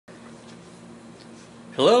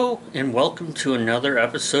Hello and welcome to another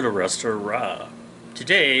episode of Resto-Rob.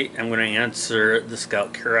 Today I'm going to answer the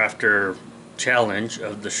Scoutcrafter challenge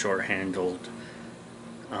of the short-handled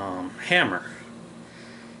hammer.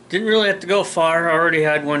 Didn't really have to go far, I already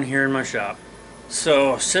had one here in my shop.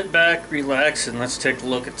 So sit back, relax, and let's take a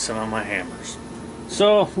look at some of my hammers.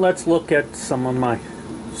 So let's look at some of my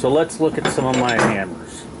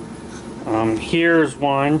hammers. Here's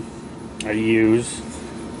one I use.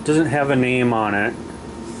 Doesn't have a name on it,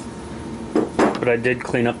 but I did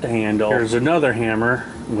clean up the handle. Here's another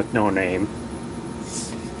hammer with no name.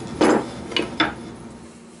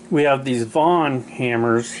 We have these Vaughan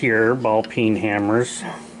hammers here, ball-peen hammers,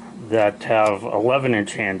 that have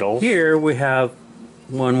 11-inch handles. Here we have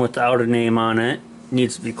one without a name on it.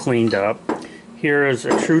 Needs to be cleaned up. Here is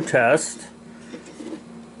a true test.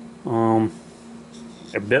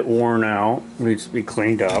 A bit worn out. Needs to be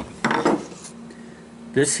cleaned up.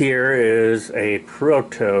 This here is a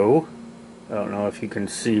proto. I don't know if you can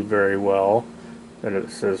see very well that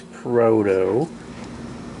it says proto.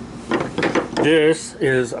 This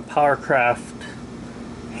is a Powercraft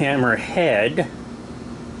hammer head. I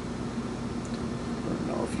don't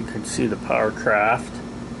know if you can see the Powercraft,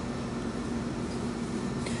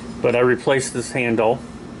 but I replaced this handle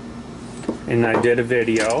and I did a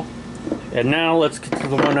video. And now let's get to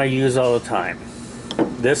the one I use all the time.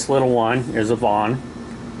 This little one is a Vaughan.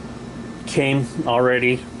 Came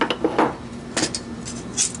already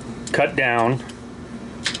cut down.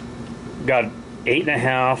 Got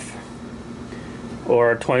 8.5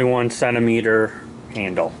 or a 21 centimeter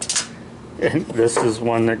handle. And this is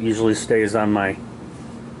one that usually stays on my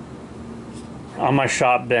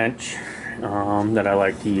shop bench that I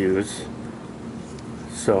like to use.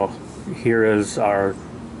 So here is our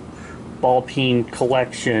ball-peen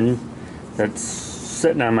collection that's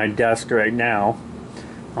sitting on my desk right now.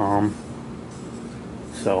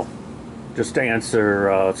 So just to answer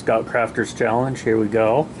Scoutcrafter's challenge, here we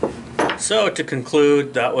go. So to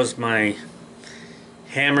conclude, that was my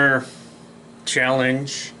hammer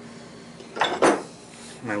challenge,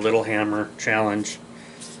 my little hammer challenge.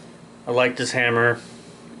 I like this hammer.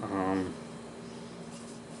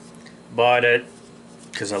 Bought it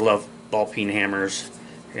because I love ball-peen hammers,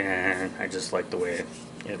 and I just like the way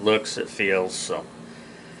it looks, it feels. So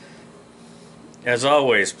as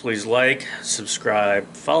always, please like, subscribe,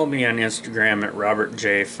 follow me on Instagram at Robert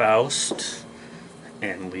J. Foust,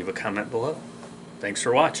 and leave a comment below. Thanks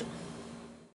for watching.